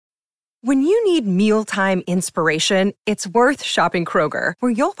When you need mealtime inspiration, it's worth shopping Kroger,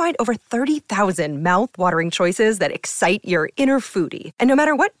 where you'll find over 30,000 mouth-watering choices that excite your inner foodie. And no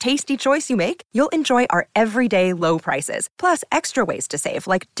matter what tasty choice you make, you'll enjoy our everyday low prices, plus extra ways to save,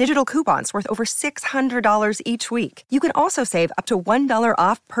 like digital coupons worth over $600 each week. You can also save up to $1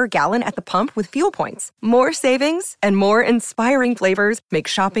 off per gallon at the pump with fuel points. More savings and more inspiring flavors make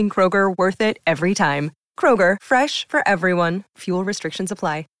shopping Kroger worth it every time. Kroger, fresh for everyone. Fuel restrictions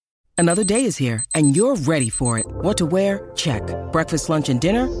apply. Another day is here, and you're ready for it. What to wear? Check. Breakfast, lunch, and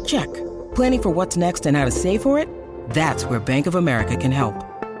dinner? Check. Planning for what's next and how to save for it? That's where Bank of America can help.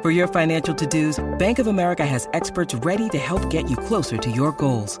 For your financial to-dos, Bank of America has experts ready to help get you closer to your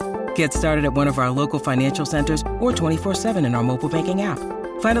goals. Get started at one of our local financial centers or 24/7 in our mobile banking app.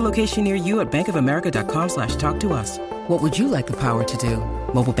 Find a location near you at bankofamerica.com/talktous. What would you like the power to do?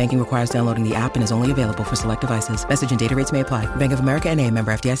 Mobile banking requires downloading the app and is only available for select devices. Message and data rates may apply. Bank of America N.A.,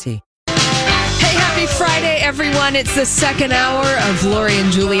 member FDIC. Hey, happy Friday, everyone. It's the second hour of Lori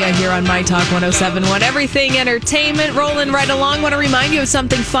and Julia here on My Talk 107.1. Everything Entertainment rolling right along. Want to remind you of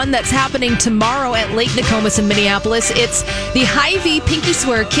something fun that's happening tomorrow at Lake Nokomis in Minneapolis. It's the Hy-Vee Pinky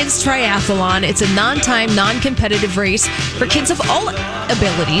Swear Kids Triathlon. It's a non-time, non-competitive race for kids of all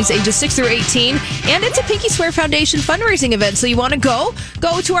abilities, ages 6 through 18. And it's a Pinky Swear Foundation fundraising event. So you want to go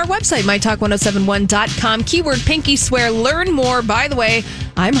to our website, mytalk1071.com. Keyword Pinky Swear. Learn more. By the way,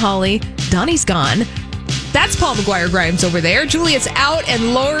 I'm Holly. Donnie's gone. That's Paul McGuire-Grimes over there. Julia's out,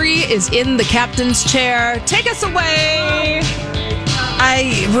 and Lori is in the captain's chair. Take us away.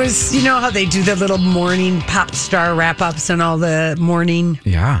 I was, you know how they do the little morning pop star wrap-ups and all the morning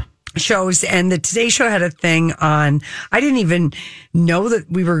shows, and the Today Show had a thing on. I didn't even know that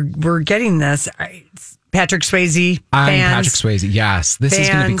we were getting this. Patrick Swayze I'm fans. Patrick Swayze. Yes, this is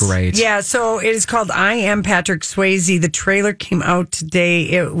going to be great. Yeah, so it is called I Am Patrick Swayze. The trailer came out today.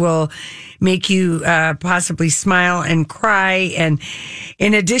 It will make you possibly smile and cry. And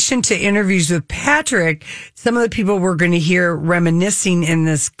in addition to interviews with Patrick, some of the people we're going to hear reminiscing in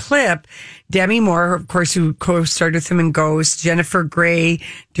this clip, Demi Moore, of course, who co-starred with him in Ghost, Jennifer Grey,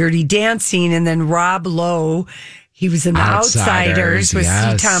 Dirty Dancing, and then Rob Lowe. He was in The Outsiders with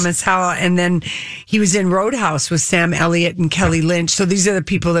C. Thomas Howell, and then he was in Roadhouse with Sam Elliott and Kelly Lynch. So these are the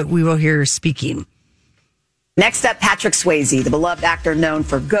people that we will hear speaking. Next up, Patrick Swayze, the beloved actor known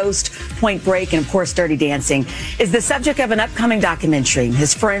for Ghost, Point Break, and of course Dirty Dancing, is the subject of an upcoming documentary.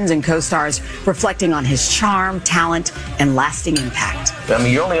 His friends and co-stars reflecting on his charm, talent, and lasting impact. I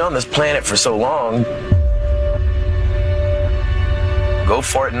mean, you're only on this planet for so long. Go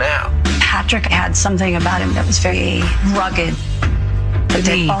for it now. Patrick had something about him that was very rugged, but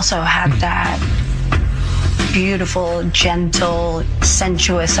they also had that beautiful, gentle,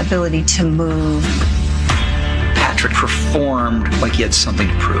 sensuous ability to move. Patrick performed like he had something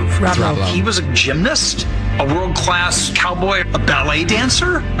to prove. He was a gymnast, a world-class cowboy, a ballet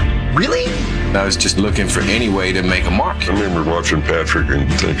dancer. Really? I was just looking for any way to make a mark. I remember watching Patrick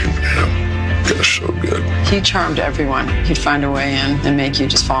and thinking, gosh, so good. He charmed everyone. He'd find a way in and make you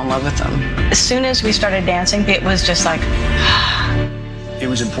just fall in love with him. As soon as we started dancing, it was just like... It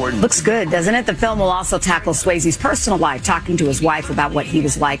was important. Looks good, doesn't it? The film will also tackle Swayze's personal life, talking to his wife about what he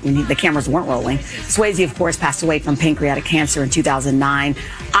was like when the cameras weren't rolling. Swayze, of course, passed away from pancreatic cancer in 2009.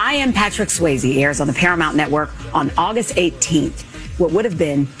 I Am Patrick Swayze airs on the Paramount Network on August 18th, what would have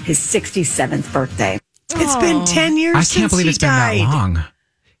been his 67th birthday. It's been 10 years I since can't believe he it's been died. that long.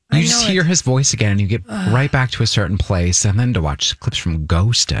 You just hear his voice again, and you get right back to a certain place, and then to watch clips from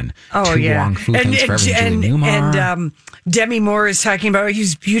Ghost and Tu Wong Fu Things Forever and Julie Newmar. And Demi Moore is talking about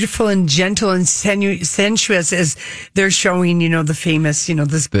he's beautiful and gentle and sensuous as they're showing, the famous,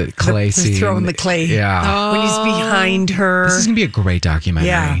 the clay scene. Throwing the clay. Yeah. When he's behind her. This is going to be a great documentary.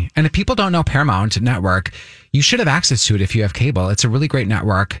 Yeah. And if people don't know Paramount Network, you should have access to it if you have cable. It's a really great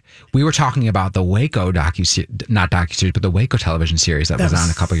network. We were talking about the Waco not docuseries, but the Waco television series that was on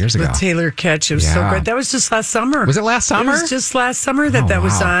a couple years ago. With Taylor Kitsch. It was so good. That was just last summer. Was it last summer? It was just last summer that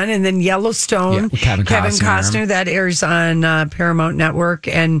was on. And then Yellowstone. Yeah, Kevin Costner. That airs on Paramount Network.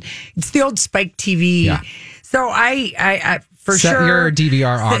 And it's the old Spike TV. Yeah. So I for Set sure. your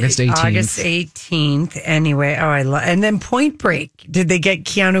DVR August 18th. August 18th. Anyway. And then Point Break. Did they get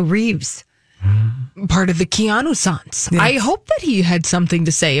Keanu Reeves? Part of the Keanu-sans. Yeah. I hope that he had something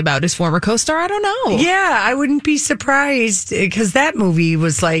to say about his former co-star. I don't know. Yeah, I wouldn't be surprised because that movie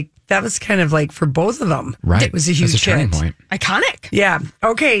was that was kind of like for both of them. Right. It was a huge turning hit. point. Iconic. Yeah.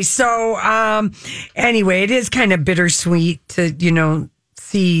 Okay. So, anyway, it is kind of bittersweet to,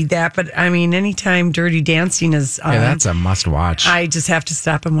 see that, but I mean, anytime Dirty Dancing is on, that's a must watch. I just have to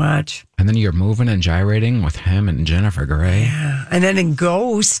stop and watch. And then you're moving and gyrating with him and Jennifer Grey. Yeah. And then in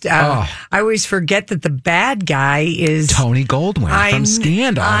Ghost, I always forget that the bad guy is Tony Goldwyn from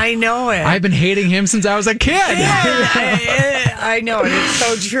Scandal. I know it. I've been hating him since I was a kid. Yeah, I know it. It's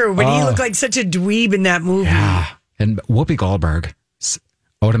so true. But he looked like such a dweeb in that movie. Yeah. And Whoopi Goldberg,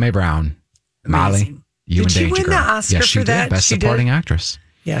 Oda Mae Brown, Amazing. Molly, you Did and she Danger win Girl. the Oscar yes, she for did. that? Best She supporting did? actress.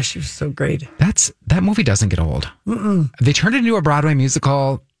 Yeah, she was so great. That movie doesn't get old. Mm-mm. They turned it into a Broadway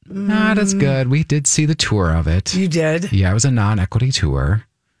musical. Not as good. We did see the tour of it. You did? Yeah, it was a non-equity tour.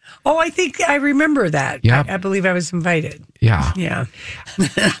 Oh, I think I remember that. Yep. I believe I was invited. Yeah. Yeah.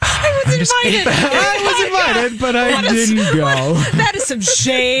 I was invited. I was invited, but I didn't go. That is some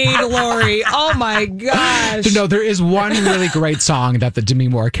shade, Lori. Oh my gosh. No, there is one really great song that the Demi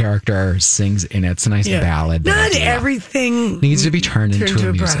Moore character sings in it. It's a nice ballad. Not everything needs to be turned into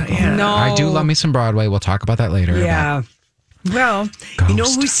a musical. No. I do love me some Broadway. We'll talk about that later. Yeah. Well, you know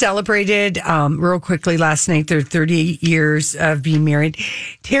who celebrated real quickly last night their 30 years of being married?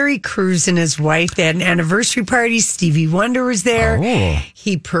 Terry Crews and his wife. They had an anniversary party. Stevie Wonder was there. Oh.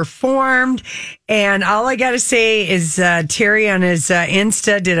 He performed. And all I got to say is Terry on his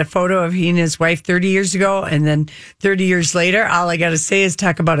Insta did a photo of he and his wife 30 years ago. And then 30 years later, all I got to say is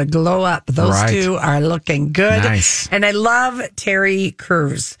talk about a glow up. Those two are looking good. Nice. And I love Terry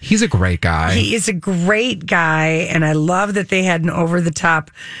Crews. He's a great guy. He is a great guy. And I love that they had an over the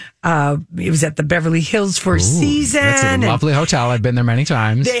top. It was at the Beverly Hills Four Seasons. That's a lovely hotel. I've been there many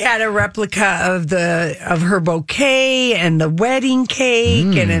times. They had a replica of her bouquet and the wedding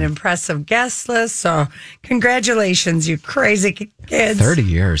cake and an impressive guest list. So congratulations, you crazy kids. 30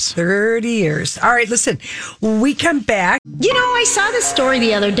 years. 30 years. All right, listen, when we come back. You know, I saw this story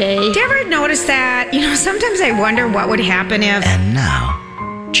the other day. Did you ever notice that? You know, sometimes I wonder what would happen if... And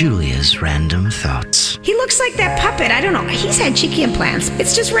now, Julia's random thoughts. He looks like that puppet. I don't know. He's had cheeky implants.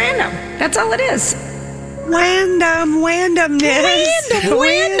 It's just random. That's all it is. Randomness.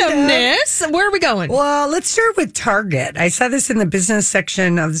 Where are we going? Well, let's start with Target. I saw this in the business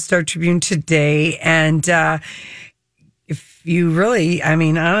section of the Star Tribune today. And if you really, I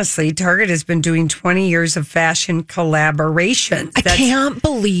mean, honestly, Target has been doing 20 years of fashion collaborations. I can't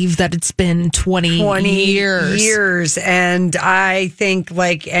believe that it's been 20 years. And I think,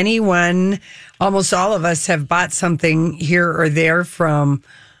 like anyone, almost all of us have bought something here or there from,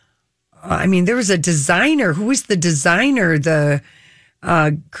 I mean, there was a designer. Who was the designer?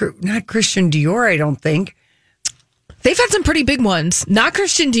 Not Christian Dior, I don't think. They've had some pretty big ones. Not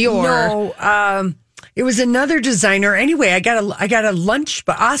Christian Dior. No, it was another designer. Anyway, I got a lunch,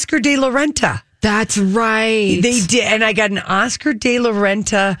 but Oscar de la Renta. That's right. They did, and I got an Oscar de la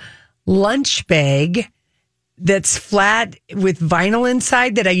Renta lunch bag that's flat with vinyl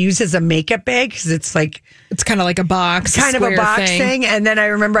inside that I use as a makeup bag because it's kind of like a box, kind of a box thing. And then I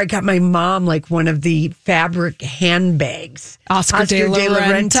remember I got my mom like one of the fabric handbags, Oscar de la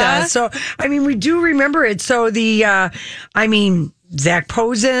Renta. So I mean, we do remember it. So Zach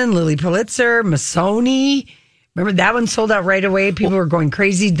Posen, Lily Pulitzer, Missoni. Remember that one sold out right away. People were going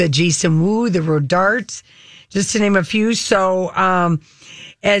crazy. The Jason Wu, the Rodarte, just to name a few. So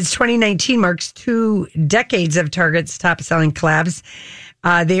as 2019 marks 2 decades of Target's top-selling collabs,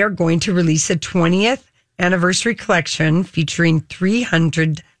 they are going to release a 20th anniversary collection featuring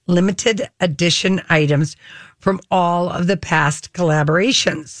 300 limited edition items from all of the past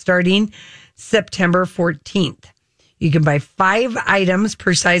collaborations, starting September 14th. You can buy 5 items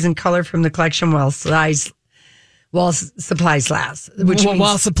per size and color from the collection while supplies last. While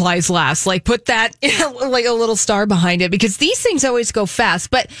supplies last. Like, put that like a little star behind it, because these things always go fast.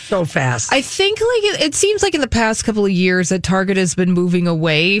 But so fast. I think it seems like in the past couple of years that Target has been moving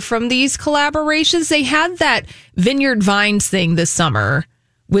away from these collaborations. They had that Vineyard Vines thing this summer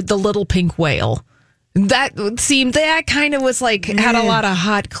with the little pink whale. That kind of was like, had a lot of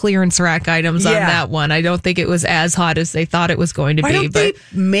hot clearance rack items on that one. I don't think it was as hot as they thought it was going to be. Why don't they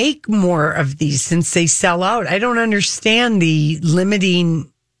make more of these since they sell out? I don't understand the limiting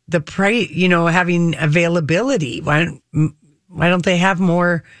the price, having availability. Why don't they have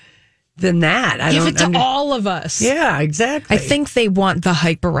more than that? Give it to all of us. Yeah, exactly. I think they want the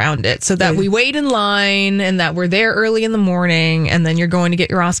hype around it so that we wait in line and that we're there early in the morning, and then you're going to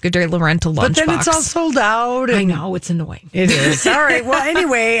get your Oscar de la Renta lunchbox. But then it's all sold out. I know, it's annoying. It is. All right. Well,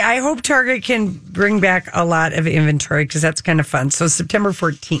 anyway, I hope Target can bring back a lot of inventory because that's kind of fun. So September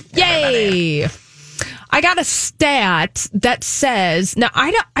 14th. Yay! I got a stat that says, now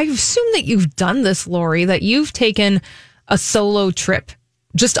I assume that you've done this, Lori, that you've taken a solo trip.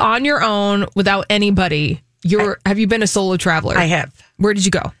 Just on your own, without anybody. Have you been a solo traveler? I have. Where did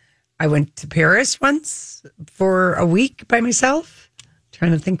you go? I went to Paris once for a week by myself.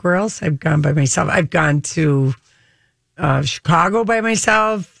 Trying to think where else I've gone by myself. I've gone to Chicago by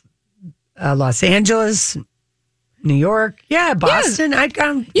myself, Los Angeles, New York. Yeah, Boston. I've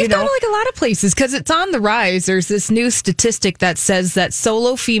gone. You've gone to like a lot of places because it's on the rise. There's this new statistic that says that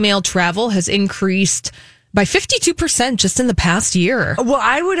solo female travel has increased by 52% just in the past year. Well,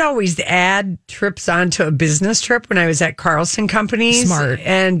 I would always add trips onto a business trip when I was at Carlson Companies. Smart.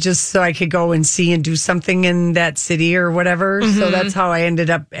 And just so I could go and see and do something in that city or whatever. Mm-hmm. So that's how I ended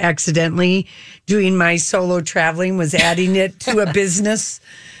up accidentally doing my solo traveling, was adding it to a business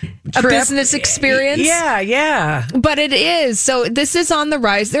trip. A business experience. Yeah. But it is. So this is on the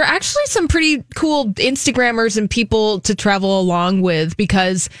rise. There are actually some pretty cool Instagrammers and people to travel along with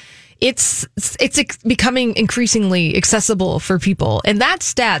because it's becoming increasingly accessible for people. And that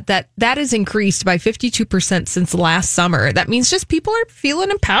stat, that is increased by 52% since last summer. That means just people are feeling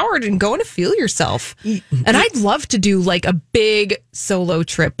empowered and going to feel yourself. And I'd love to do like a big solo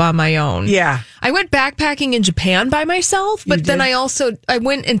trip on my own. Yeah. I went backpacking in Japan by myself, but then I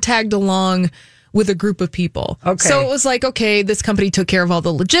went and tagged along with a group of people. Okay. So it was like, okay, this company took care of all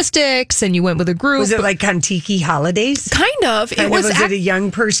the logistics and you went with a group. Was it like Kon-Tiki holidays? Kind of. Was it a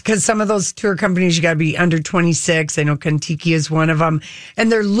young person? Because some of those tour companies, you got to be under 26. I know Kon-Tiki is one of them. And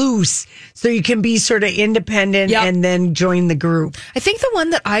they're loose. So you can be sort of independent and then join the group. I think the one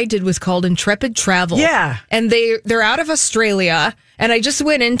that I did was called Intrepid Travel. Yeah. And they're out of Australia. And I just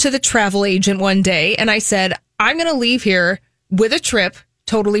went into the travel agent one day and I said, I'm going to leave here with a trip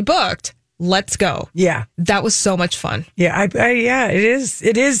totally booked. Let's go. Yeah. That was so much fun. Yeah.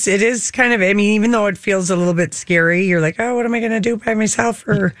 It is kind of, I mean, even though it feels a little bit scary, you're like, oh, what am I going to do by myself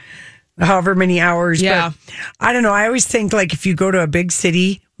for however many hours? Yeah. But I don't know. I always think like if you go to a big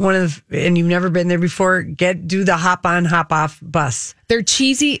city, and you've never been there before, do the hop on, hop off bus. They're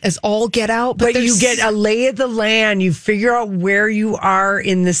cheesy as all get out, but you get a lay of the land. You figure out where you are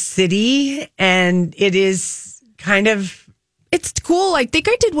in the city, and it is kind of, it's cool. I think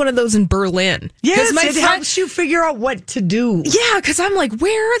I did one of those in Berlin. Yes, it helps you figure out what to do. Yeah, because I'm like,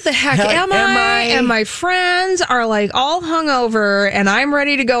 where the heck am I? And my friends are like all hungover, and I'm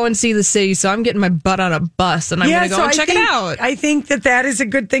ready to go and see the city. So I'm getting my butt on a bus, and I'm going to go and check it out. I think that is a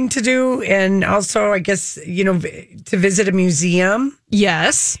good thing to do. And also, I guess, to visit a museum.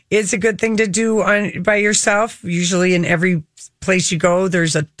 Yes. It's a good thing to do by yourself. Usually in every place you go,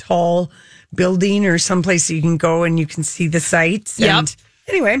 there's a tall building or someplace that you can go and you can see the sights. Yep. And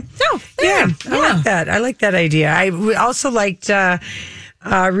anyway, I like that. I like that idea. I also liked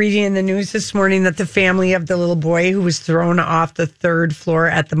reading in the news this morning that the family of the little boy who was thrown off the third floor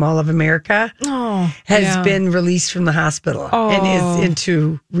at the Mall of America has been released from the hospital and is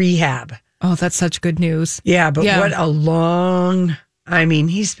into rehab. Oh, that's such good news. Yeah, but what a long,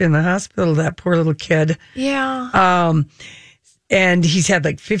 he's been in the hospital, that poor little kid. Yeah. And he's had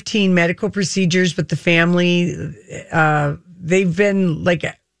like 15 medical procedures, but the family, they've been like,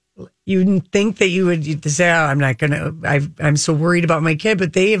 you wouldn't think that you would say, oh, I'm so worried about my kid,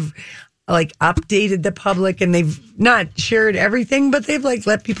 but they've like updated the public and they've not shared everything, but they've like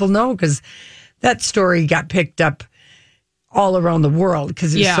let people know because that story got picked up all around the world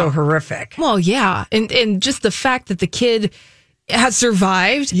because it's so horrific. Well, yeah. And just the fact that the kid has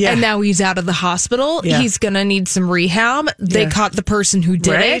survived and now he's out of the hospital. Yeah. He's going to need some rehab. They caught the person who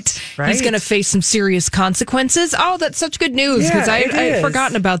did it. Right. He's going to face some serious consequences. Oh, that's such good news because I had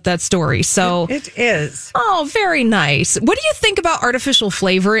forgotten about that story. So it is. Oh, very nice. What do you think about artificial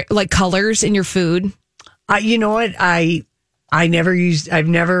flavor, like colors in your food? You know what? I never used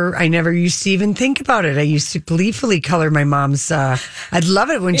to even think about it. I used to gleefully color my mom's. I'd love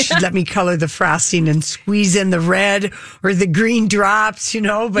it when she'd let me color the frosting and squeeze in the red or the green drops,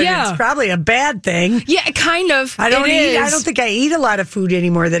 but it's probably a bad thing. Yeah, kind of. I don't think I eat a lot of food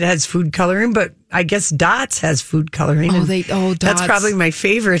anymore that has food coloring, but I guess Dots has food coloring. Dots. That's probably my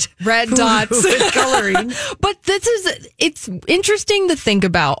favorite. Red Dots with coloring. But it's interesting to think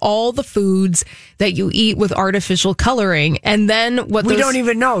about all the foods that you eat with artificial coloring and then we don't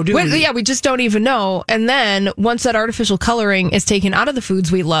even know, do we? Yeah, we just don't even know. And then once that artificial coloring is taken out of the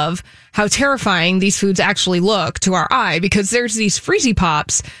foods we love, how terrifying these foods actually look to our eye because there's these Freezy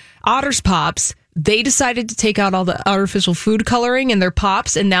Pops, Otter's Pops. They decided to take out all the artificial food coloring in their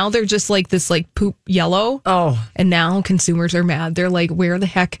pops, and now they're just like this like poop yellow. Oh. And now consumers are mad. They're like, where the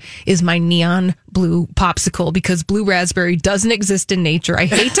heck is my neon blue popsicle? Because blue raspberry doesn't exist in nature. I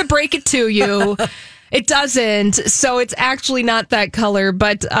hate to break it to you. It doesn't. So it's actually not that color,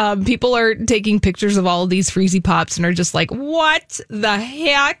 but people are taking pictures of all of these Freezy Pops and are just like, what the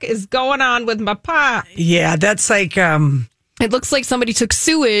heck is going on with my pop? Yeah, that's like... It looks like somebody took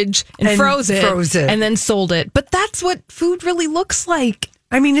sewage and froze it and then sold it. But that's what food really looks like.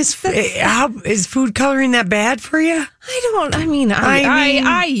 I mean, is food coloring that bad for you?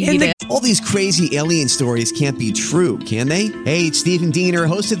 I eat it. All these crazy alien stories can't be true, can they? Hey, it's Stephen Diener,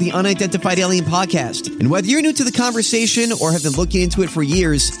 host of the Unidentified Alien Podcast. And whether you're new to the conversation or have been looking into it for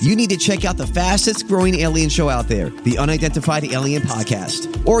years, you need to check out the fastest growing alien show out there, the Unidentified Alien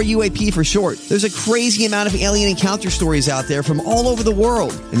Podcast, or UAP for short. There's a crazy amount of alien encounter stories out there from all over the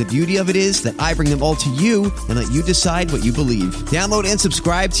world. And the beauty of it is that I bring them all to you and let you decide what you believe. Download and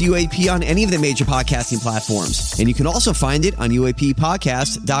subscribe to UAP on any of the major podcasting platforms. And you can also find it on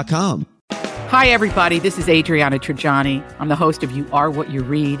UAPpodcast.com. Hi, everybody. This is Adriana Trajani. I'm the host of You Are What You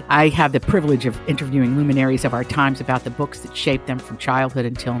Read. I have the privilege of interviewing luminaries of our times about the books that shaped them from childhood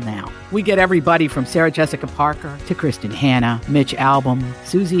until now. We get everybody from Sarah Jessica Parker to Kristen Hanna, Mitch Albom,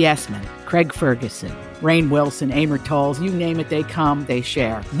 Susie Essman, Craig Ferguson, Rainn Wilson, Amor Tolls, you name it, they come, they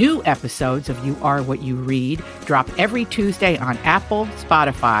share. New episodes of You Are What You Read drop every Tuesday on Apple,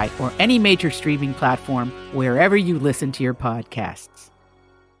 Spotify, or any major streaming platform wherever you listen to your podcasts.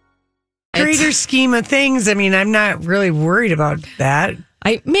 Greater scheme of things, I mean, I'm not really worried about that.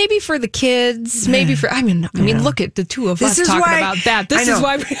 Maybe for the kids, maybe for, look at the two of us talking about that.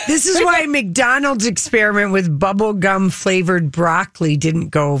 This is why McDonald's experiment with bubble gum flavored broccoli didn't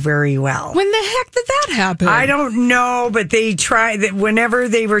go very well. When the heck did that happen? I don't know, but they tried that whenever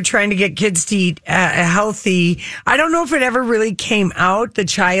they were trying to get kids to eat healthy. I don't know if it ever really came out. The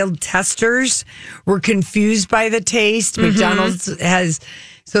child testers were confused by the taste. Mm-hmm. McDonald's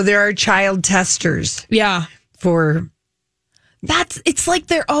so there are child testers. Yeah. It's like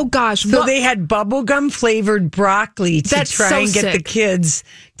they're, oh gosh. So they had bubblegum flavored broccoli to try and get the kids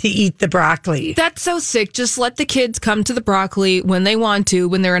to eat the broccoli. That's so sick. Just let the kids come to the broccoli when they want to,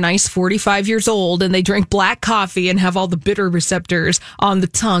 when they're a nice 45 years old and they drink black coffee and have all the bitter receptors on the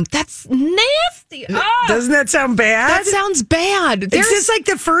tongue. That's nasty. Doesn't that sound bad? That sounds bad. It's just like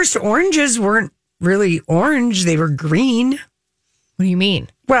the first oranges weren't really orange. They were green. What do you mean?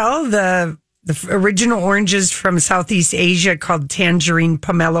 Well, the original oranges from Southeast Asia called tangerine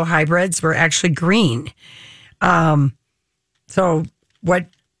pomelo hybrids were actually green. So what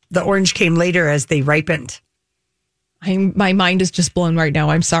the orange came later as they ripened. My mind is just blown right now.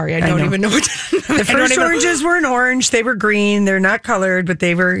 I'm sorry. I don't even know what the first oranges weren't orange. They were green. They're not colored, but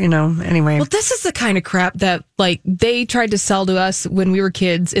they were, anyway. Well, this is the kind of crap that they tried to sell to us when we were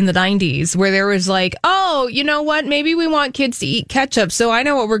kids in the 90s, where there was like, oh, you know what? Maybe we want kids to eat ketchup. So I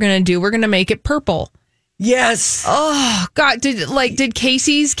know what we're going to do. We're going to make it purple. Yes. Oh God! Did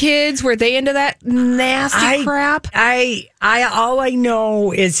Casey's kids, were they into that nasty crap? All I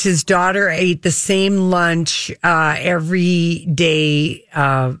know is his daughter ate the same lunch every day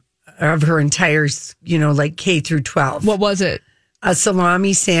of her entire, K through 12. What was it? A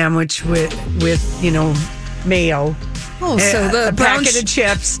salami sandwich with mayo. Oh, so the packet of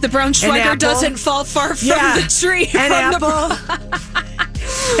chips. The Braunschweiger doesn't fall far from the tree. An apple.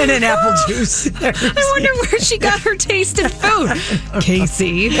 And an apple juice. I wonder where she got her taste in food.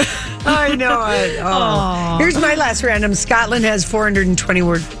 Casey. I know it. Oh. Here's my last random. Scotland has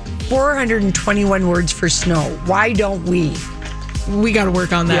 421 words for snow. Why don't we? We got to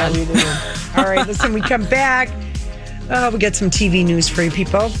work on that. Yeah, we do. All right, listen, we come back. We got some TV news for you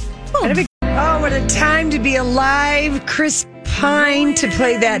people. What a time to be alive. Chris Pine to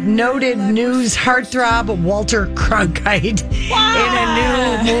play that noted news heartthrob Walter Cronkite in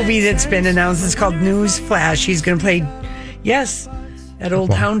a new movie that's been announced. It's called News Flash. He's going to play, that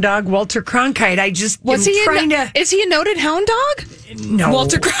old hound dog Walter Cronkite. Is he a noted hound dog? No.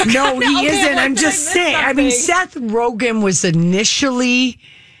 Walter Cronkite? No, he isn't. I'm just saying. Seth Rogen was initially...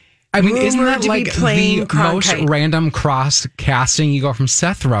 isn't that like the Cronkite. Most random cross casting? You go from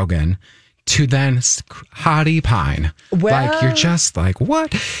Seth Rogen to then Hottie Pine. Well, you're just like,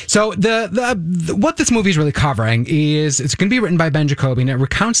 what? So the what this movie is really covering is it's going to be written by Ben Jacoby, and it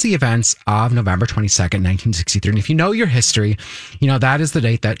recounts the events of November 22nd, 1963. And if you know your history, that is the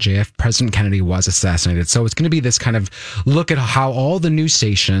date that President Kennedy was assassinated. So it's going to be this kind of look at how all the news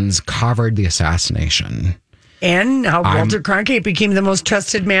stations covered the assassination. And how Walter Cronkite became the most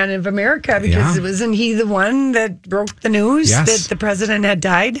trusted man of America because wasn't he the one that broke the news that the president had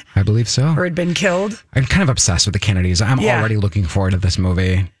died? I believe so. Or had been killed? I'm kind of obsessed with the Kennedys. I'm already looking forward to this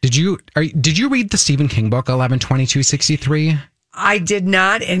movie. Did you read the Stephen King book, 11/22/63? I did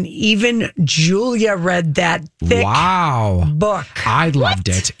not, and even Julia read that thick book. I loved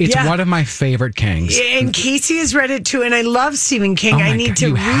it. It's one of my favorite Kings. And Casey has read it too, and I love Stephen King. I need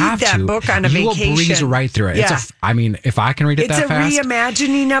to read that book on a vacation. You will breeze right through it. Yeah. If I can read it that fast. It's a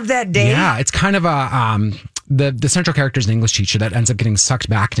reimagining of that day. Yeah, it's kind of a... the central character is an English teacher that ends up getting sucked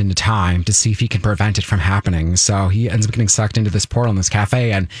back into time to see if he can prevent it from happening. So he ends up getting sucked into this portal in this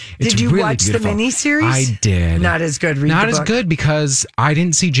cafe, and it's Did you really watch beautiful. the miniseries? I did. Not as good. Read Not the as book. good because I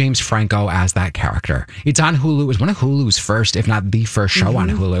didn't see James Franco as that character. It's on Hulu. It was one of Hulu's first, if not the first show on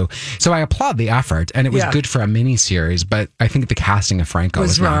Hulu. So I applaud the effort, and it was good for a miniseries, but I think the casting of Franco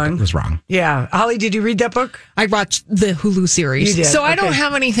was wrong. Yeah. Holly, did you read that book? I watched the Hulu series. You did? So I don't Okay.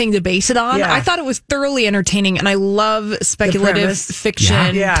 have anything to base it on. Yeah. I thought it was thoroughly entertaining, and I love speculative premise?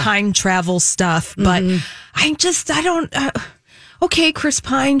 fiction, Yeah. time travel stuff, but I don't... okay, Chris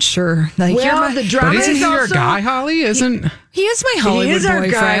Pine, sure. Like, Well, you're my, the drama But isn't is he your also- guy, Holly? Isn't... he is my Hollywood He is our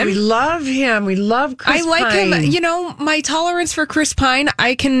boyfriend. guy. We love him. We love Chris I like Pine. him. You know, my tolerance for Chris Pine,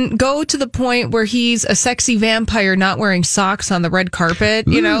 I can go to the point where he's a sexy vampire not wearing socks on the red carpet.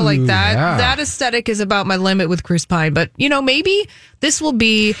 You know, like that. yeah. That aesthetic is about my limit with Chris Pine. But, you know, maybe this will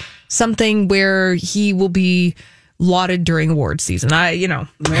be something where he will be lauded during award season.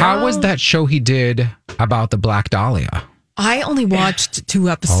 How was that show he did about the Black Dahlia? I only watched 2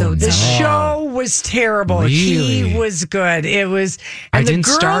 episodes. The of it. show was terrible. Really? He was good. It was, I and the didn't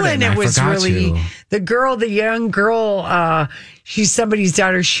girl start it, in and it I was forgot really to. the young girl. She's somebody's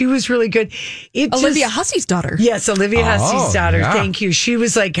daughter. She was really good. Olivia Hussey's daughter. Yes, Olivia Hussey's daughter. yeah. Thank you. She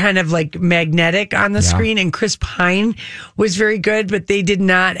was like kind of like magnetic on the screen, and Chris Pine was very good, but they did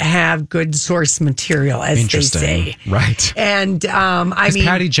not have good source material, as they Interesting. say. Right. And I Because mean,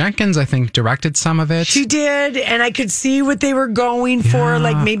 Patty Jenkins, I think, directed some of it. she did, and I could see what they were going for,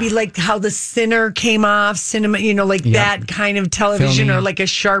 like maybe like how The Sinner came off, cinema, you know, like that kind of television, Filmy. or like a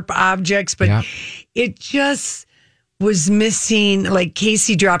Sharp Objects, but it just was missing. Like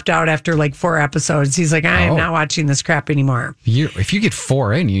Casey dropped out after like 4 episodes. He's like, I am not watching this crap anymore. If you get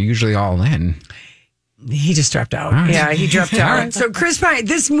 4 in, you're usually all in. He just dropped out. All right. Yeah, he dropped All out. right. So Chris Pine,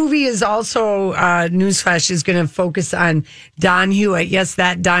 this movie is also, newsflash, is going to focus on Don Hewitt. Yes,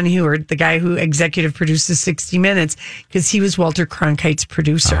 that Don Hewitt, the guy who executive produces 60 Minutes, because he was Walter Cronkite's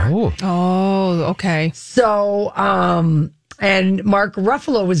producer. Oh, okay. So, and Mark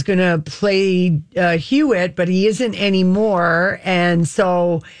Ruffalo was going to play Hewitt, but he isn't anymore. And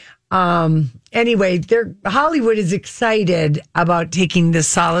so, anyway, Hollywood is excited about taking this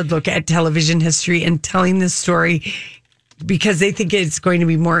solid look at television history and telling this story because they think it's going to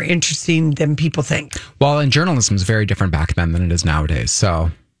be more interesting than people think. Well, and journalism is very different back then than it is nowadays.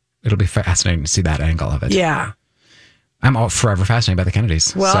 So it'll be fascinating to see that angle of it. Yeah. I'm forever fascinated by the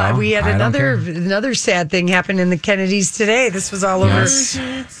Kennedys. Well, so we had I don't care. another sad thing happen in the Kennedys today. This was all over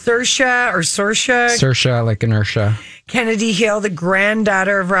Saoirse, like inertia. Kennedy Hill, the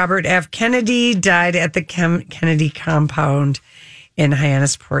granddaughter of Robert F. Kennedy, died at the Kennedy compound in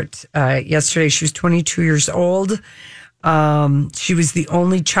Hyannisport yesterday. She was 22 years old. She was the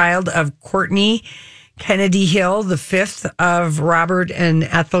only child of Courtney Kennedy Hill, the 5th of Robert and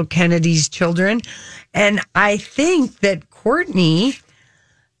Ethel Kennedy's children. And I think that Courtney,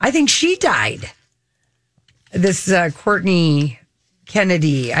 she died. This Courtney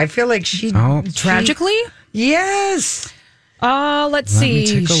Kennedy. I feel like she... Tragically? Yes. Let's me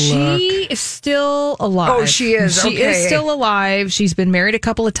see. take a She is still alive. Oh, she is. She is still alive. She's been married a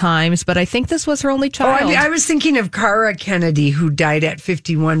couple of times, but I think this was her only child. I was thinking of Cara Kennedy, who died at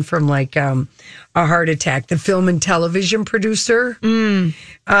 51 from like a heart attack, the film and television producer.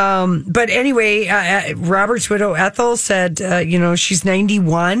 But anyway, Robert's widow, Ethel, said, she's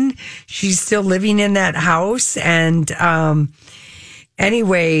 91. She's still living in that house. And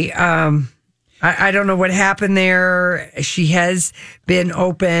anyway, I don't know what happened there. She has been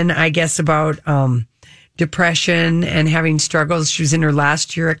open, I guess, about depression and having struggles. She was in her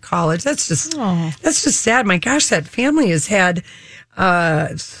last year at college. That's just sad. My gosh, that family has had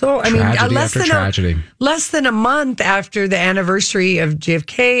less than a month after the anniversary of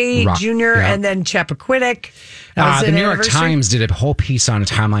JFK Jr. and then Chappaquiddick. The New York Times did a whole piece on a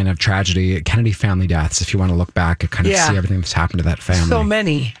timeline of tragedy, Kennedy family deaths. If you want to look back and kind of see everything that's happened to that family. So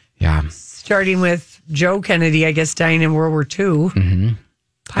many. Yeah. Starting with Joe Kennedy, I guess, dying in World War II. Mm-hmm.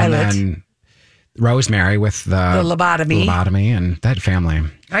 Pilot. And then Rosemary with the lobotomy and that family.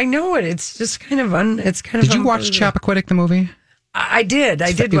 I know it. It's just kind of Did you watch Chappaquiddick, the movie? I did.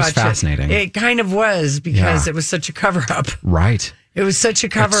 I did It was watch fascinating. It kind of was because it was such a cover up. Right. It was such a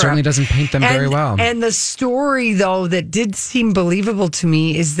cover up. It certainly doesn't paint them very well. And the story, though, that did seem believable to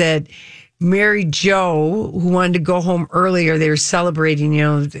me is that Mary Jo, who wanted to go home earlier, they were celebrating,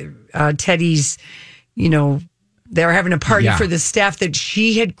 Teddy's, they were having a party for the staff, that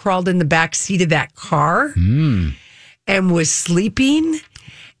she had crawled in the back seat of that car and was sleeping.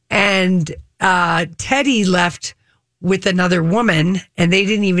 And Teddy left with another woman, and they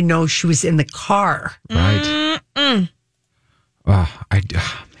didn't even know she was in the car. Right.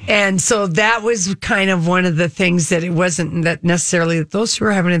 And so that was kind of one of the things that it wasn't that necessarily that those two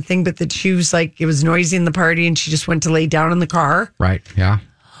were having a thing, but that she was like, it was noisy in the party and she just went to lay down in the car. Right. Yeah.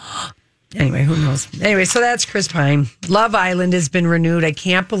 Anyway, who knows? Anyway, so that's Chris Pine. Love Island has been renewed. I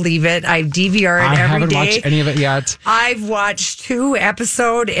can't believe it. I DVR it every day. I haven't watched any of it yet. I've watched 2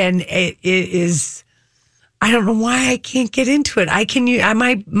 episodes and it is, I don't know why I can't get into it.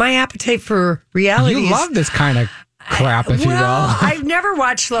 My appetite for reality You love this kind of crap, if you will. I've never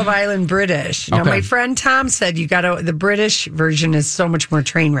watched Love Island British. Now, my friend Tom said the British version is so much more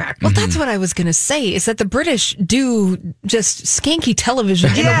train wreck. Well, that's what I was going to say, is that the British do just skanky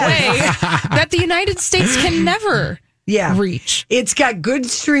television in a way that the United States can never reach. It's got good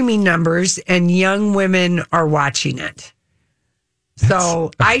streaming numbers and young women are watching it.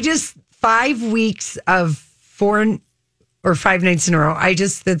 So 5 weeks of 4 or 5 nights in a row.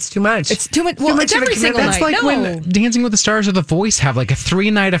 That's too much. It's too much. Well, it's every single night. That's like when Dancing with the Stars or The Voice have like a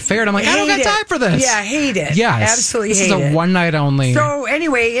 3-night affair. And I'm like, I don't got time for this. Yeah, hate it. Yes. Absolutely hate it. This is a one night only. So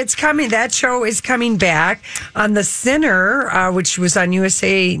anyway, it's coming. That show is coming back on The Sinner, which was on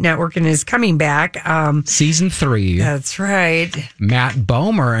USA Network and is coming back. Season 3. That's right. Matt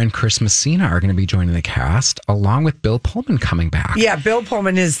Bomer and Chris Messina are going to be joining the cast, along with Bill Pullman coming back. Yeah, Bill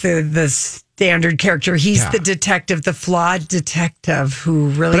Pullman is the standard character. He's the detective, the flawed detective who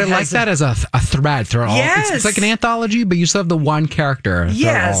really. But I like that as a thread through all. Yes. It's like an anthology, but you still have the one character.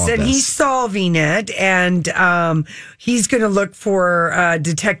 Yes, and he's solving it, and he's going to look for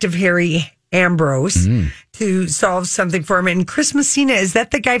Detective Harry Ambrose to solve something for him. And Chris Messina, is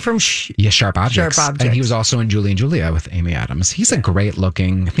that the guy from Sharp Objects? And he was also in Julie and Julia with Amy Adams. He's a great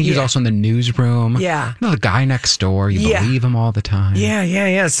looking. I think he was also in The Newsroom. Yeah. You know, the guy next door. You believe him all the time.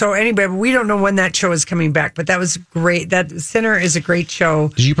 Yeah. So anyway, we don't know when that show is coming back, but that was great. That Sinner is a great show.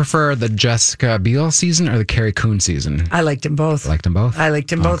 Did you prefer the Jessica Biel season or the Carrie Coon season? I liked them both. I liked them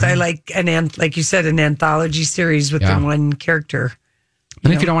both. I like like you said, an anthology series with the one character.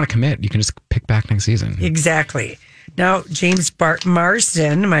 And if you don't want to commit, you can just pick back next season. Exactly. Now, James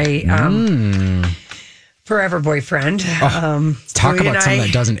Marsden, my forever boyfriend. Talk about something that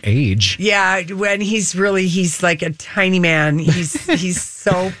doesn't age. Yeah, when he's like a tiny man. He's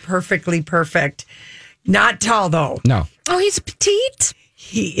so perfectly perfect. Not tall, though. No. Oh, he's petite?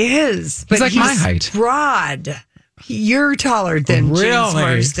 He is. But he's like my height. Broad. You're taller than James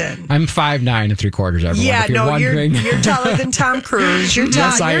Marsden. I'm 5'9" and 3/4. Everyone. Yeah, you're taller than Tom Cruise. You're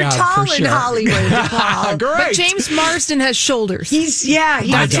tall. Yes, you're tall in Hollywood. Paul. Great. But James Marsden has shoulders.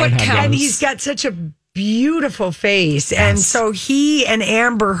 That's what counts. And he's got such a beautiful face. Yes. And so he and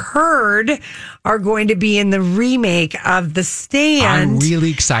Amber Heard are going to be in the remake of The Stand. I'm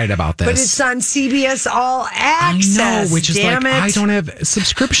really excited about this. But it's on CBS All Access. I know, which is Damn like, it. I don't have a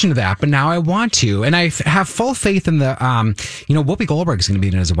subscription to that, but now I want to. And I have full faith in the, Whoopi Goldberg is going to be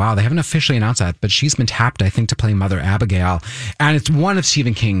in it as well. They haven't officially announced that, but she's been tapped, I think, to play Mother Abigail. And it's one of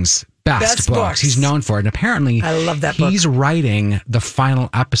Stephen King's best books. He's known for it. And apparently, I love that he's writing the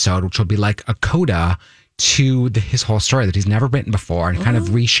final episode, which will be like a coda to his whole story that he's never written before and kind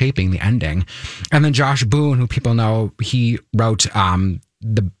of reshaping the ending. And then Josh Boone, who people know, he wrote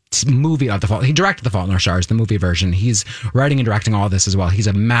the movie of The Fault. He directed The Fault in Our Stars, the movie version. He's writing and directing all this as well. He's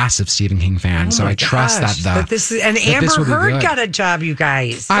a massive Stephen King fan, so I trust and Amber Heard got a job, you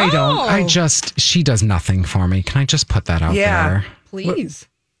guys. I don't. She does nothing for me. Can I just put that out there? Please.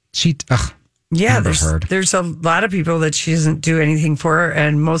 There's a lot of people that she doesn't do anything for,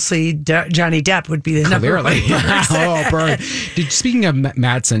 and mostly Johnny Depp would be the number one person. Speaking of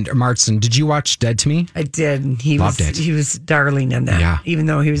Marsden, did you watch Dead to Me? I did. Loved it. He was darling in that, even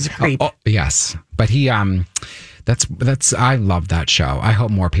though he was a creep. Yes, but he that's I love that show. I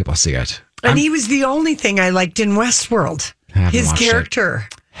hope more people see it. And he was the only thing I liked in Westworld. His character.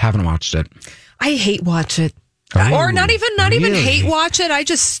 Haven't watched it. I hate watch it. Oh, or not even hate watch it. I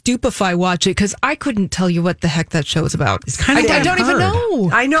just stupefy watch it because I couldn't tell you what the heck that show is about. It's kind of I don't even know.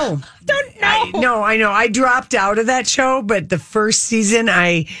 I know. I know. I dropped out of that show, but the first season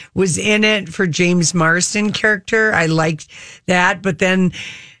I was in it for James Marsden character. I liked that, but then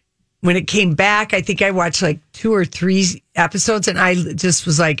when it came back, I think I watched like 2 or 3 episodes, and I just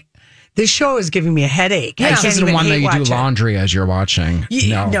was like, this show is giving me a headache. Yeah. This isn't one that you do laundry as you're watching.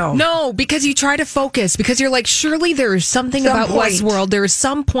 No, because you try to focus. Because you're like, surely there is something about Westworld. There is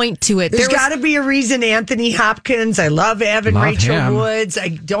some point to it. There's got to be a reason. Anthony Hopkins. I love Rachel Woods. I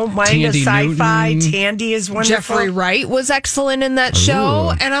don't mind Tandy the sci-fi. Newton. Tandy is wonderful. Jeffrey Wright was excellent in that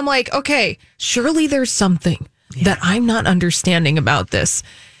show. And I'm like, okay, surely there's something that I'm not understanding about this.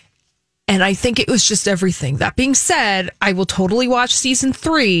 And I think it was just everything. That being said, I will totally watch season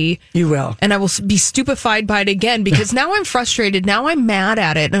 3. You will. And I will be stupefied by it again because now I'm frustrated. Now I'm mad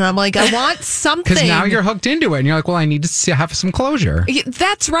at it. And I'm like, I want something. Because now you're hooked into it. And you're like, well, I need to have some closure.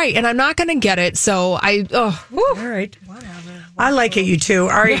 That's right. And I'm not going to get it. So all right. I like it, you two.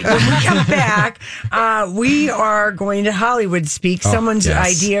 All right, when we come back, we are going to Hollywood Speak, someone's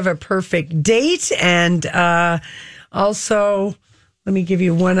idea of a perfect date. And also, let me give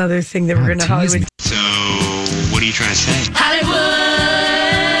you one other thing that we're going to Hollywood. So, what are you trying to say?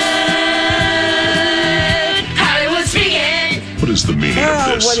 Hollywood speaking. What is the meaning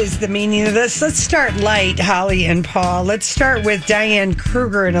of this? What is the meaning of this? Let's start light, Holly and Paul. Let's start with Diane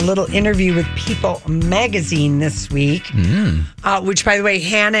Kruger in a little interview with People magazine this week, which, by the way,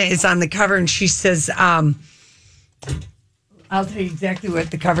 Hannah is on the cover, and she says, I'll tell you exactly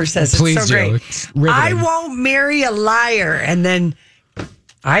what the cover says. Please it's so do. great. It's riveting. I won't marry a liar. And then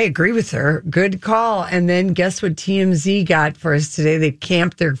I agree with her. Good call. And then guess what TMZ got for us today? They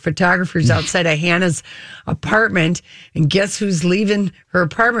camped their photographers outside of Hannah's apartment. And guess who's leaving her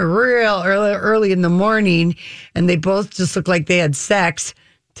apartment real early in the morning? And they both just look like they had sex.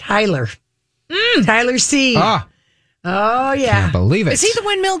 Tyler. Tyler C. Oh, yeah. Can't believe it. Is he the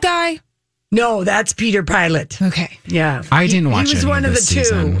windmill guy? No, that's Peter Pilot. Okay. Yeah. I didn't watch He was any one of the this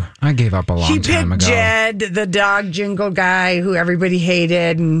season. two. I gave up a long time ago. He picked Jed, the dog jingle guy who everybody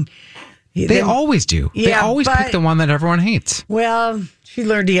hated. And They always do. They Yeah, always but- pick the one that everyone hates. Well, she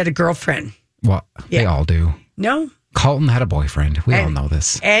learned he had a girlfriend. Well, they all do. No? Colton had a boyfriend. We all know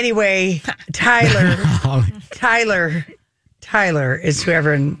this. Anyway, Tyler is who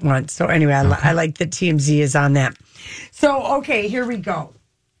everyone wants. So anyway, I like that TMZ is on that. So, okay, here we go.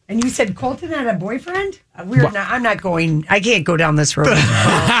 And you said Colton had a boyfriend? I'm not going. I can't go down this road.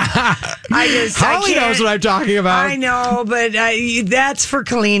 Holly knows what I'm talking about. I know, but that's for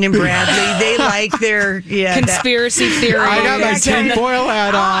Colleen and Bradley. They like their conspiracy theory. I got my tinfoil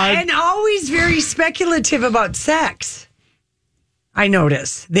hat on. And always very speculative about sex. I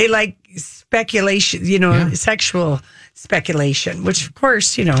notice. They like speculation, sexual speculation, which of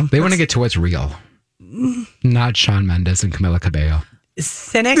course, They want to get to what's real. Not Shawn Mendes and Camila Cabello.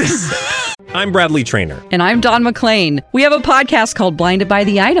 Cynics. I'm Bradley Trainer. And I'm Don McClain. We have a podcast called Blinded by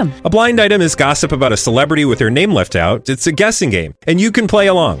the Item. A blind item is gossip about a celebrity with their name left out. It's a guessing game, and you can play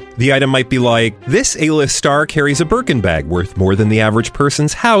along. The item might be like, this A-list star carries a Birkin bag worth more than the average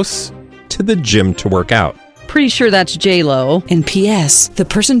person's house to the gym to work out. Pretty sure that's J-Lo. And P.S. the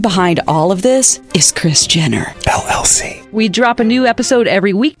person behind all of this is Kris Jenner, LLC. We drop a new episode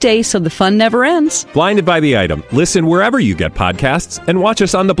every weekday so the fun never ends. Blinded by the Item. Listen wherever you get podcasts and watch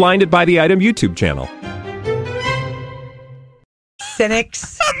us on the Blinded by the Item YouTube channel.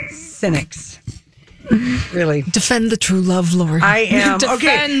 Cynics. Really. Defend the true love, Lori. I am. Defend.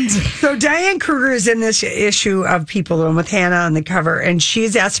 Okay. So Diane Kruger is in this issue of People, the one with Hannah on the cover, and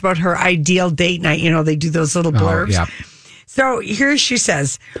she's asked about her ideal date night. They do those little blurbs. Yeah. So here she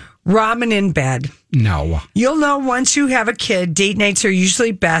says, ramen in bed. No. You'll know once you have a kid, date nights are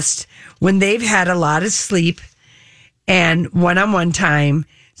usually best when they've had a lot of sleep and one-on-one time.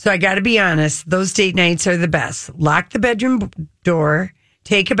 So I got to be honest, those date nights are the best. Lock the bedroom door,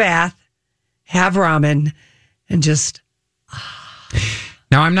 take a bath, have ramen, and just...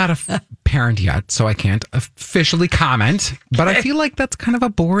 Now, I'm not a parent yet, so I can't officially comment, but I feel like that's kind of a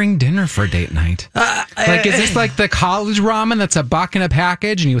boring dinner for a date night. Is this like the college ramen that's $1 in a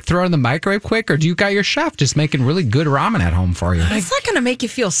package and you throw it in the microwave quick, or do you got your chef just making really good ramen at home for you? It's not going to make you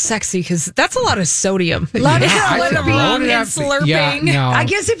feel sexy because that's a lot of sodium. A lot of slurping and slurping. Yeah, no. I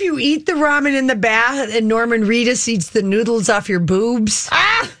guess if you eat the ramen in the bath and Norman Reedus eats the noodles off your boobs...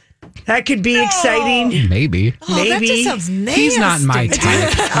 That could be exciting. Maybe. That just sounds nasty. He's not my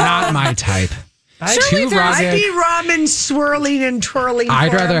type. Not my type. I'd be ramen swirling and twirling.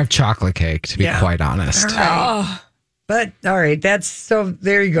 I'd rather have chocolate cake, to be quite honest. All right. But, all right,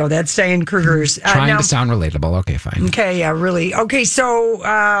 there you go. That's Diane Kruger's. Trying to sound relatable. Okay, fine. Okay, yeah, really. Okay, so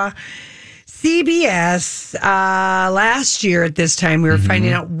CBS, last year at this time, we were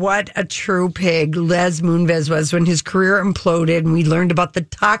finding out what a true pig Les Moonves was when his career imploded, and we learned about the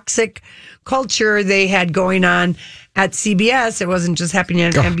toxic culture they had going on at CBS. It wasn't just happening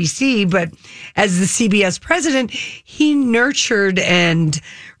at NBC, but as the CBS president, he nurtured and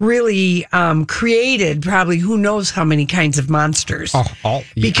really created probably who knows how many kinds of monsters.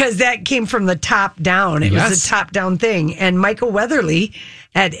 Because that came from the top down. It was a top down thing. And Michael Weatherly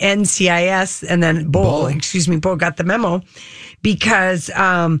at NCIS and then Bull got the memo because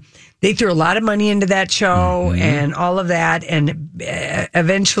they threw a lot of money into that show and all of that. And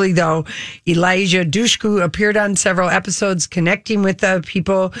eventually, though, Elijah Dushku appeared on several episodes connecting with the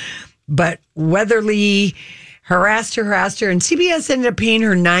people but Weatherly harassed her, and CBS ended up paying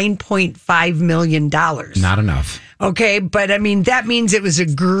her $9.5 million. Not enough. Okay, but I mean, that means it was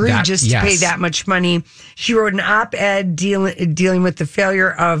egregious to pay that much money. She wrote an op-ed dealing with the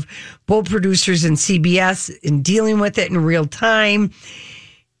failure of both producers and CBS in dealing with it in real time.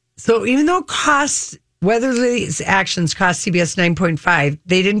 So even though Weatherly's actions cost CBS $9.5,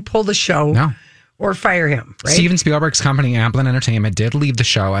 they didn't pull the show or fire him, right? Steven Spielberg's company, Amblin Entertainment, did leave the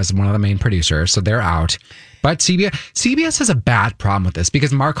show as one of the main producers, so they're out. But CBS has a bad problem with this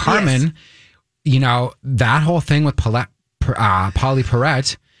because Mark Harmon... You know, that whole thing with Polly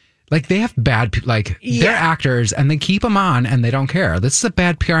Perrette, like they have bad, they're actors and they keep them on and they don't care. This is a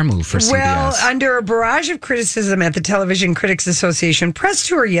bad PR move for CBS. Well, under a barrage of criticism at the Television Critics Association press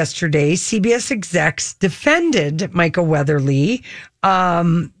tour yesterday, CBS execs defended Michael Weatherly.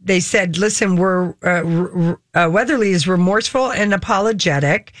 They said, listen, Weatherly is remorseful and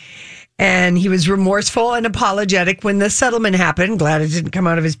apologetic. And he was remorseful and apologetic when the settlement happened. Glad it didn't come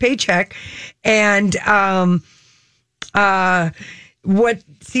out of his paycheck. And what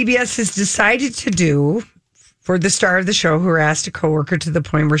CBS has decided to do for the star of the show, who harassed a coworker to the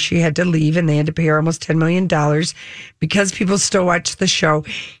point where she had to leave and they had to pay her almost $10 million because people still watch the show.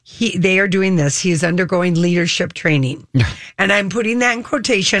 They are doing this. He is undergoing leadership training. And I'm putting that in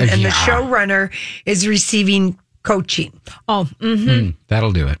quotation. And the showrunner is receiving coaching.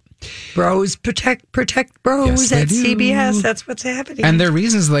 That'll do it. Bros protect bros at CBS. That's what's happening. And their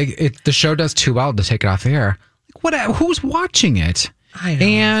reasons, the show does too well to take it off the air. Who's watching it? I know.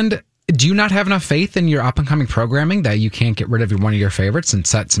 And do you not have enough faith in your up and coming programming that you can't get rid of one of your favorites and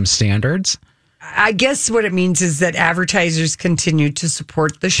set some standards? I guess what it means is that advertisers continue to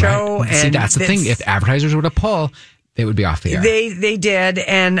support the show. Right. And see, that's the thing. If advertisers were to pull, they would be off the air. They did,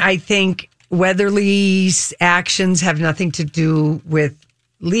 and I think Weatherly's actions have nothing to do with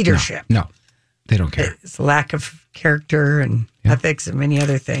leadership. No, they don't care. It's a lack of character and ethics and many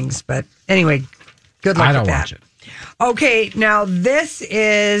other things. But anyway, good luck with that. I don't watch it. Okay, now this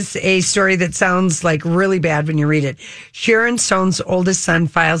is a story that sounds like really bad when you read it. Sharon Stone's oldest son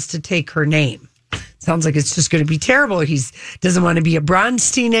files to take her name. Sounds like it's just going to be terrible. He doesn't want to be a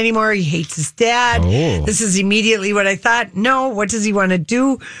Bronstein anymore. He hates his dad. Oh. This is immediately what I thought. No, what does he want to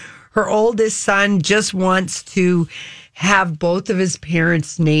do? Her oldest son just wants to have both of his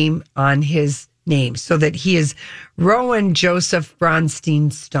parents' name on his name so that he is Rowan Joseph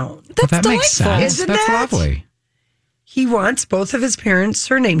Bronstein Stone. That makes sense. Isn't That's that lovely. He wants both of his parents'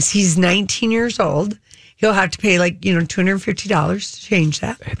 surnames. He's 19 years old. He'll have to pay $250 to change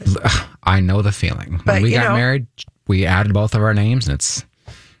that. I know the feeling. But, when we got married, we added both of our names and it's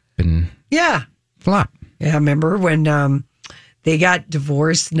been flop. Yeah, remember when they got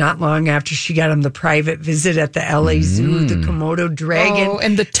divorced not long after she got him the private visit at the LA Zoo, the Komodo dragon. Oh,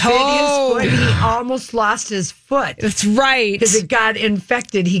 and the toe. His foot, he almost lost his foot. That's right. Because it got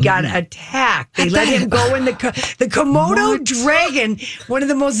infected. He got attacked. They let him go in the Komodo dragon, one of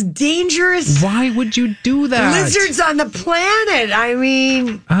the most dangerous. Why would you do that? Lizards on the planet. I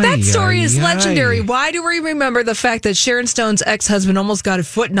mean, that story is legendary. Why do we remember the fact that Sharon Stone's ex-husband almost got a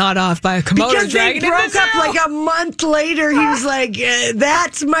foot gnawed off by a Komodo dragon? Because they broke up a month later. He was like,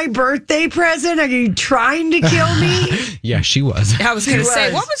 that's my birthday present. Are you trying to kill me? Yeah, she was. I was going to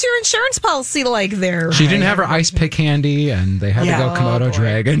say, what was your insurance policy like there? She didn't have her ice pick handy, and they had to go Komodo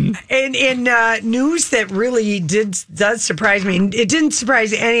dragon. And in news that really does surprise me, and it didn't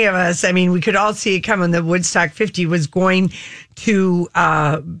surprise any of us. I mean, we could all see it coming. The Woodstock 50 was going to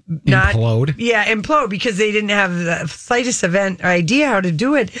implode. Yeah, implode because they didn't have the slightest idea how to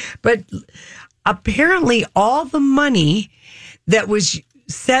do it. But apparently all the money that was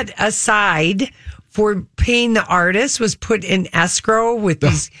set aside for paying the artists was put in escrow with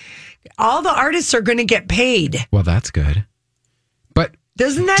these. All the artists are going to get paid. Well, that's good. But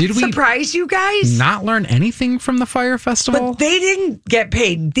doesn't that surprise you guys? Not learn anything from the Fire Festival? But they didn't get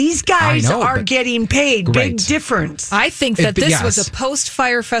paid. These guys are getting paid. Great. Big difference. I think that this was a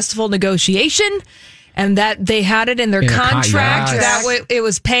post-Fire Festival negotiation. And that they had it in their contract that it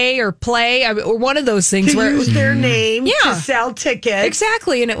was pay or play, or one of those things to where use their name to sell tickets.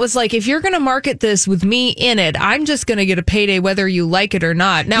 Exactly. And it was like, if you're going to market this with me in it, I'm just going to get a payday whether you like it or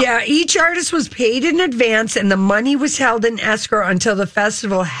not. Now, each artist was paid in advance and the money was held in escrow until the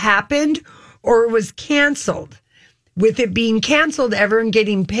festival happened or was canceled. With it being canceled, everyone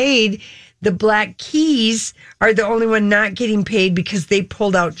getting paid. The Black Keys are the only one not getting paid because they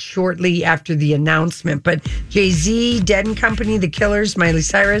pulled out shortly after the announcement. But Jay-Z, Dead & Company, The Killers, Miley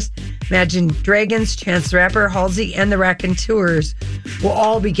Cyrus, Imagine Dragons, Chance the Rapper, Halsey, and the Raconteurs will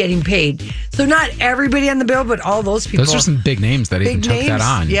all be getting paid. So not everybody on the bill, but all those people. Those are some big names that even took that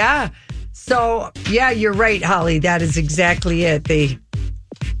on. Yeah. So, yeah, you're right, Holly. That is exactly it.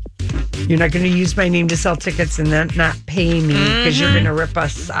 You're not going to use my name to sell tickets and then not pay me because you're going to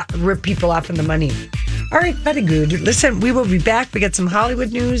rip people off in the money. All right, very good. Listen, we will be back. We got some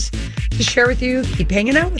Hollywood news to share with you. Keep hanging out with us.